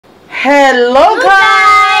Hello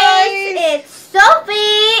guys! It's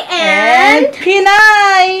Zofi and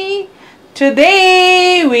Pinay!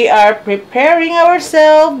 Today we are preparing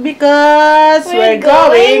ourselves because we're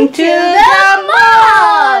going to the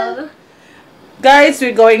mall! Guys,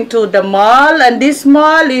 we're going to the mall, and this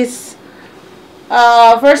mall is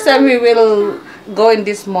first time we will go in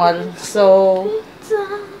this mall. So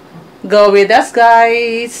go with us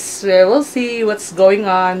guys. We will see what's going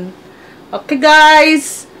on. Okay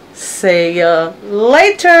guys, see you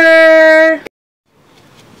later.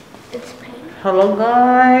 Hello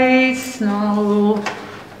guys, now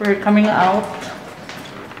we're coming out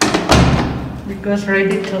because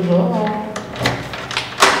ready to go.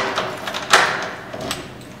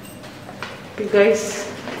 Okay guys,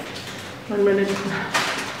 1 minute.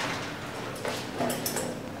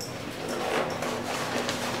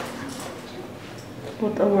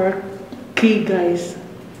 Put our key guys.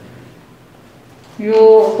 You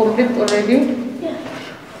complete already? Yeah.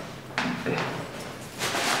 Okay.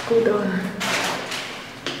 Go down.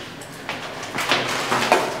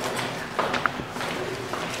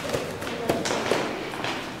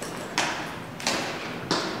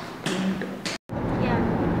 Yeah.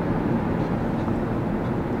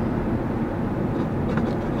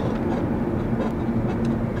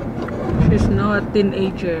 She's now a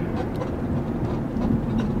teenager.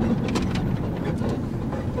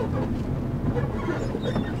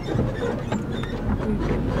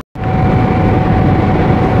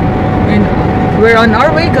 We're on our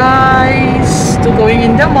way guys to going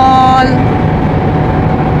in the mall.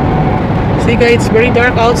 See guys, it's very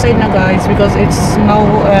dark outside now guys because it's now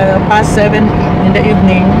past 7 in the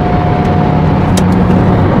evening.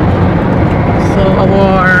 So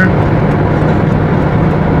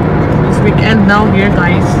it's weekend now here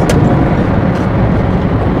guys.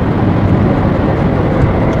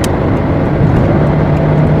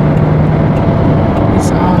 It's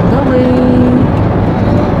on the way.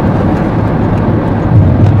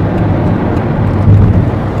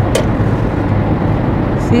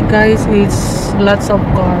 See guys, it's lots of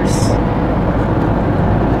cars.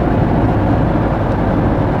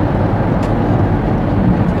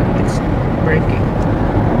 It's breaking.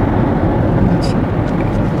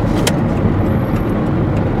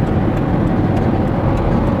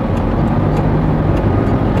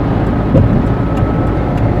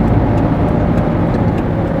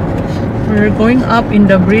 We're going up in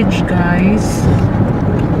the bridge guys.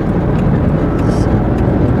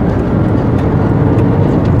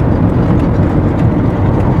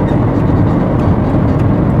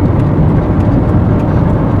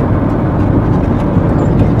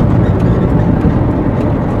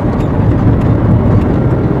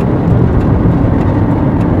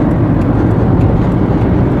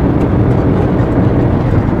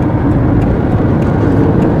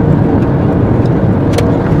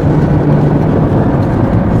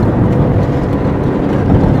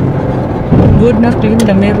 Good na clean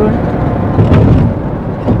the mirror.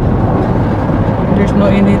 There's no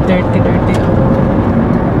any dirty out.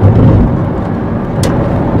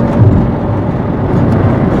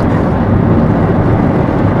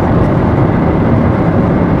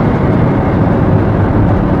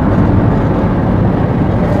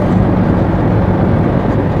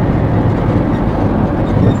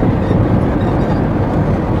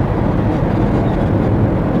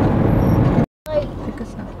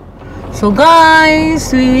 So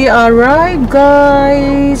guys, we arrived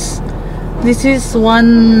guys. This is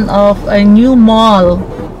one of a new mall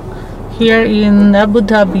here in Abu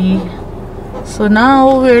Dhabi. So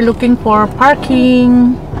now we're looking for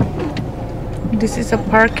parking. This is a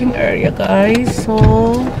parking area guys. So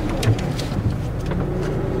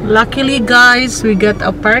luckily guys, we got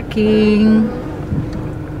a parking,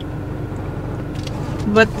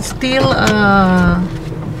 but still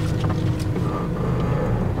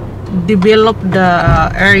develop the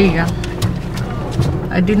area.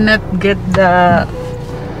 I did not get the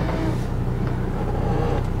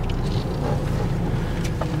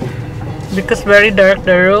because very dark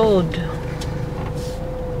the road.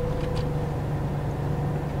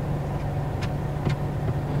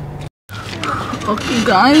 Okay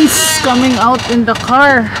guys, coming out in the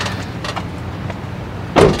car.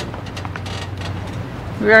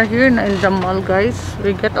 We are here in the mall guys.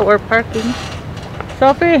 We get our parking.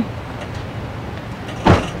 Sophie,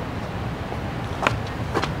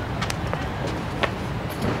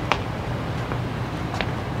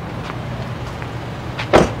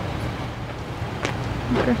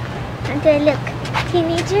 Okay, look.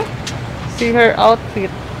 Teenager. see her outfit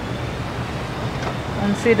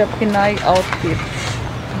and see the Pinay outfit.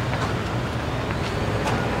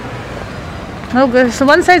 No guys,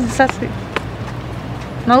 one side is sassy.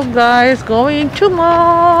 No guys, going to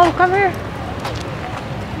mall. Come here.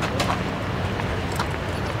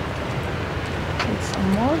 It's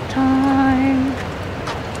mall time.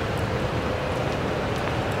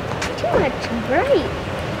 Too much bright.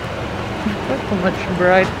 Not too much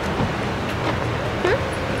bright. Huh?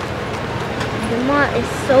 The mall is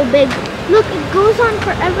so big. Look, it goes on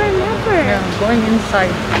forever and ever. Yeah, going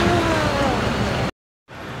inside.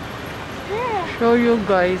 Show you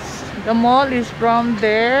guys. The mall is from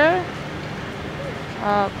there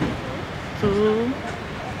up to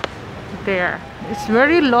there. It's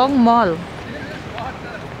very long mall.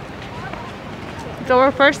 It's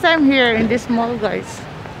our first time here in this mall, guys.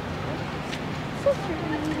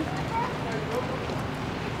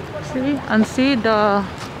 See and see the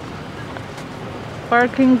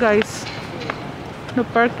parking, guys. The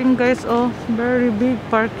parking, guys. Oh, very big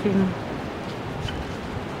parking.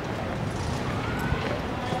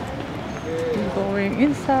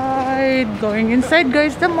 Going inside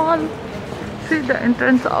guys, the mall. See the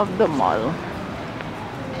entrance of the mall.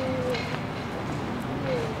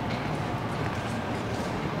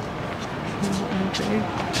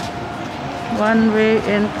 One way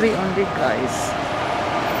entry only, guys.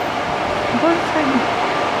 Go inside.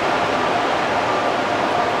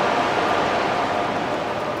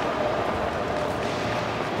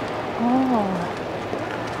 Oh,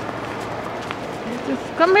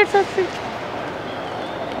 come here, Sassy.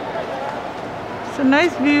 It's a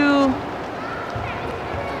nice view.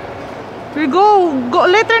 We go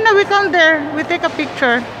later na, we come there. We take a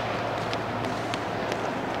picture.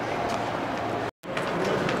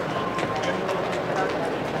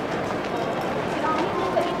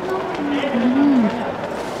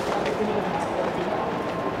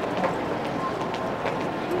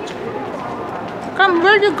 Come,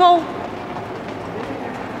 where you go?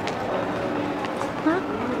 Huh?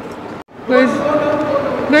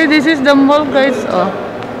 Guys, this is the mall, guys. Oh.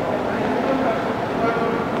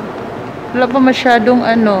 Wala pa masyadong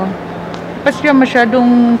ano. Pa siya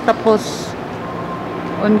masyadong tapos.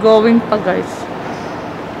 Ongoing pa, guys.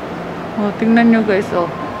 Oh, tingnan nyo, guys. Oh.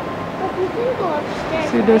 But we can go upstairs.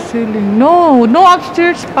 See the ceiling. No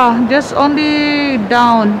upstairs pa. Just only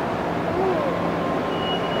down.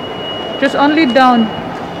 Just only down.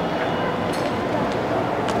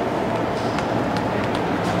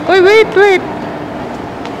 Wait.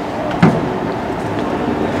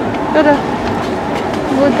 Tada.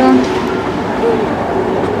 Go down.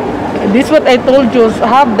 This is what I told you.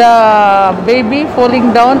 Have the baby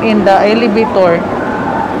falling down in the elevator.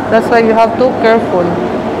 That's why you have to careful.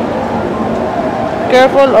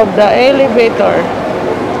 Careful of the elevator.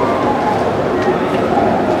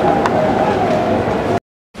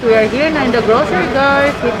 We are here now in the grocery,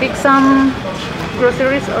 guys. We picked some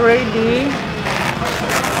groceries already.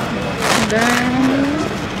 Then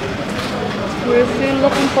we're still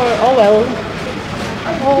looking for oh,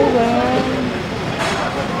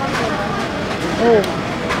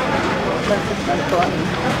 that's just that one.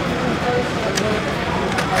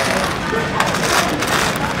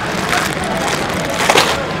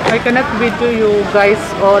 I cannot video you guys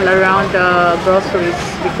all around the groceries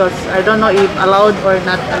because I don't know if allowed or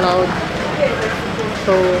not allowed.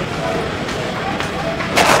 So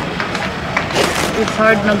it's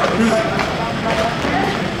hard na guys.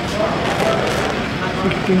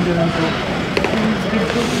 15 din lang to.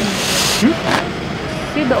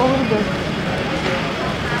 See the order.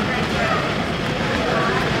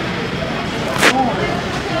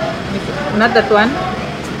 Not that one.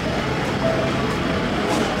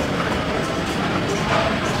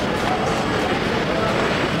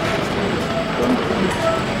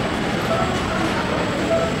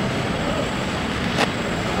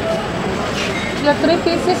 Yeah, 3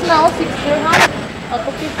 pieces now, 6 dirham. 2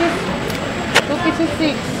 pieces. 2 pieces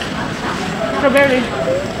 6. Strawberry.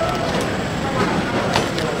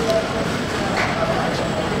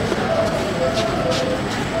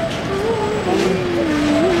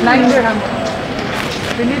 9 dirham.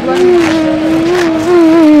 We need one.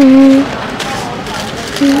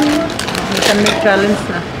 We can make challenge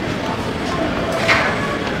na.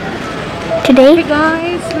 Today? Okay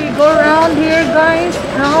guys, we go around here guys.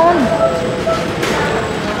 Round.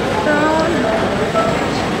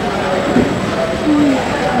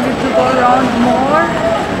 Need to go around more.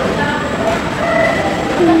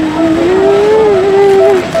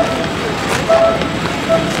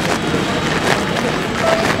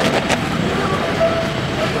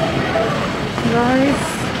 Guys,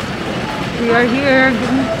 we are here.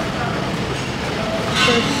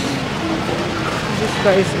 This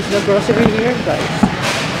guys is the grocery here, guys.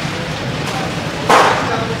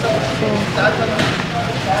 So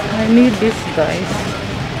I need this, guys.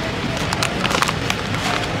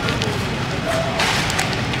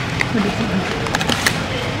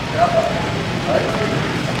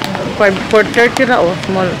 For 30 na, oh,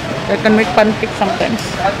 small. I can make pancakes sometimes.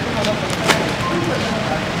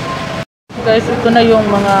 Guys, ito na yung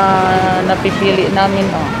mga napipili namin,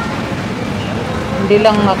 oh. Hindi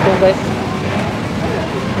lang ako, guys.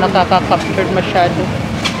 Nakaka-captured masyado.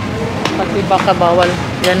 Kasi baka bawal.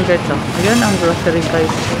 Yan, guys, oh. Yan ang grocery, guys.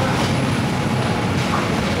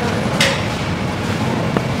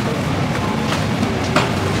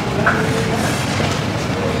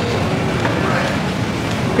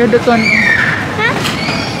 Pwede ko, no? Huh?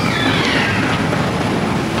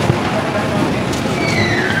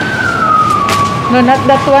 No, not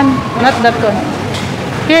that one. Not that one.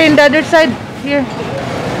 Here, in the other side. Here.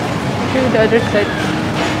 Here, the other side.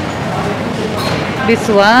 This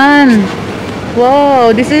one. Wow,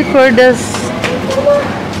 this is for this.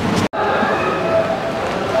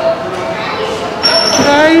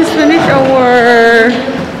 Guys, finish our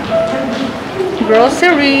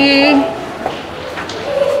grocery.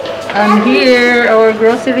 And here, our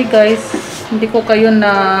grocery, guys. Hindi ko kayo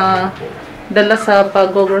na dala sa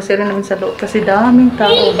pag-grocery namin sa loob kasi daming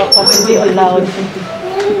tao, baka hindi allowed.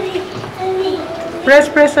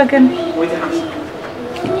 Press again.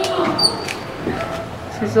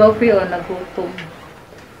 Si Zofi, oh, nagutom.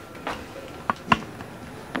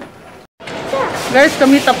 Guys,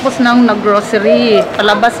 kami tapos nang nag-grocery.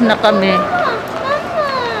 Palabas na kami.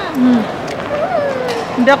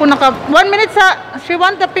 Hindi ako 1 minute sa. She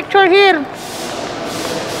want a picture here.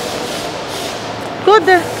 Good.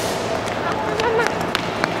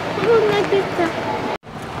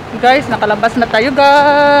 Guys, nakalabas na tayo,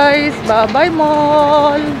 guys. Bye-bye,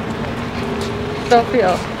 mall. Sophie,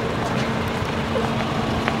 oh.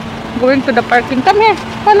 Going to the parking. Come here.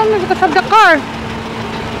 Follow me because of the car.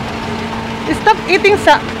 Stop eating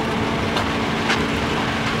sa.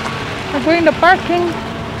 We're going to the parking.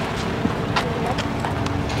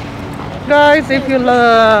 Guys, if you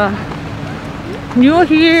new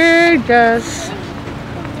here, just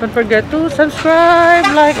don't forget to subscribe,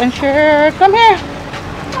 like, and share. Come here.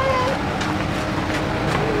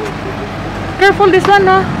 Careful this one,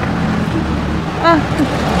 huh?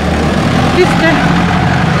 This there.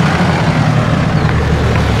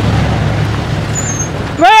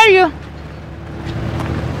 Where are you?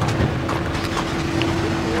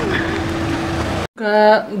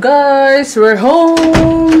 Guys, we're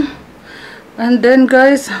home. And then,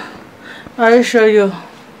 guys, I'll show you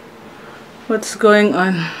what's going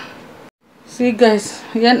on. See, guys,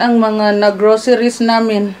 yan ang mga na-groceries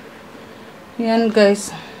namin. Yan,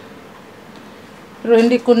 guys. Pero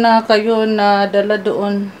hindi ko na kayo nadala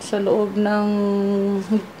doon sa loob ng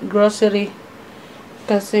grocery.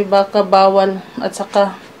 Kasi baka bawal. At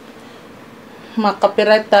saka,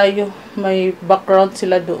 makapiright tayo. May background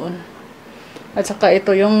sila doon. At saka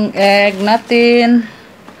ito yung egg natin.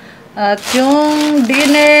 At yung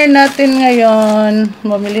dinner natin ngayon,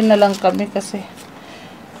 mamili na lang kami kasi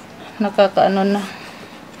nakakaano na.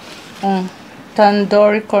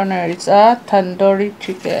 Tandoori corner. It's a tandoori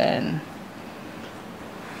chicken.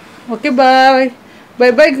 Okay, bye.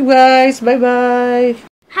 Bye-bye, guys. Bye-bye.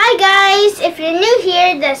 Hi, guys. If you're new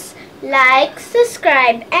here, just like,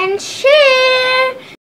 subscribe, and share.